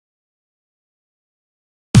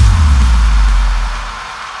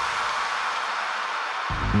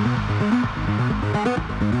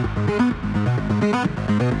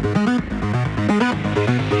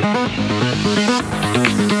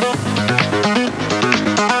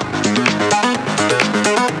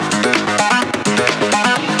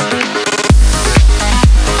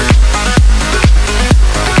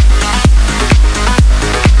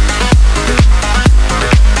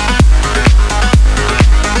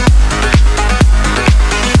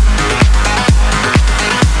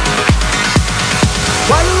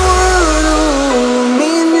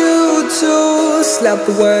Slept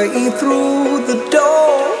the way through the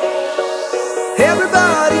door.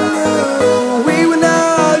 Everybody knew we were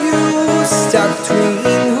now used, stuck between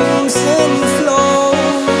rooms and the floor.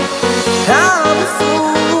 I'm a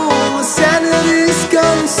fool, my sanity's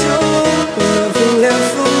consumed, nothing left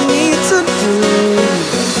for me to do.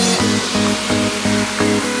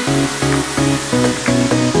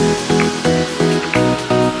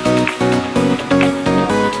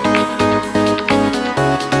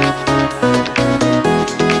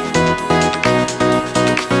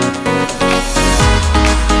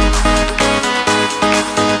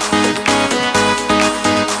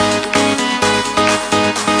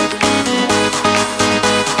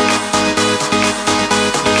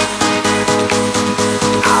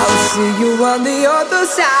 See you on the other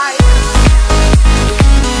side.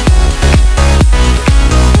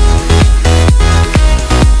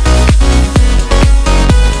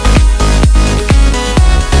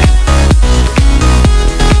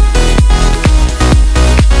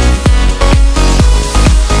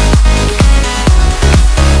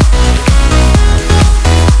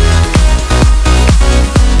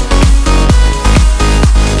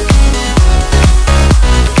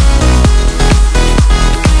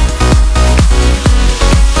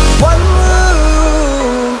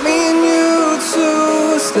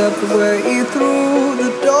 Step away through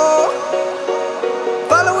the door,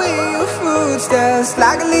 following your footsteps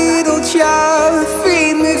like a little child.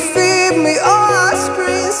 Feed me, oh, I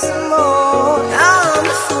scream some more. I'm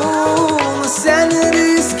a fool, my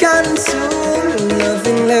sanity's consumed,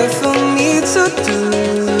 nothing left for me to do.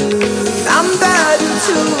 I'm bad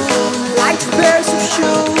too, like two pairs of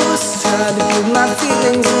shoes, trying to put my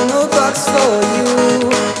feelings in a box for you.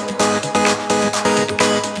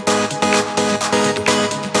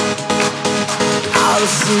 I'll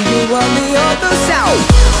see you on the other side.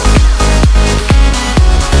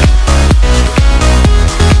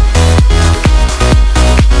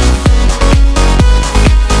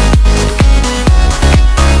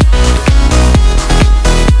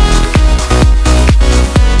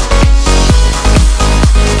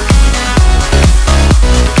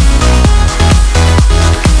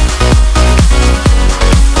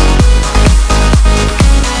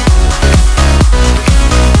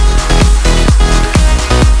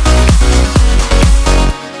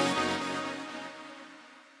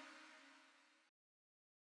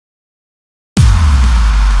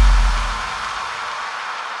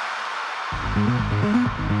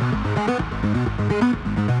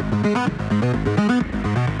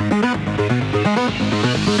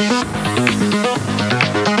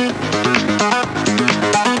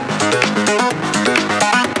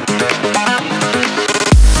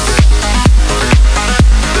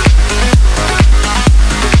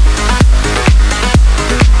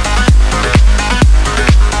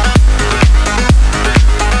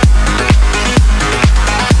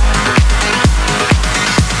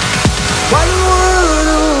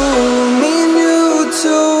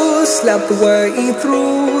 Slept away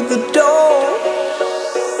through the door.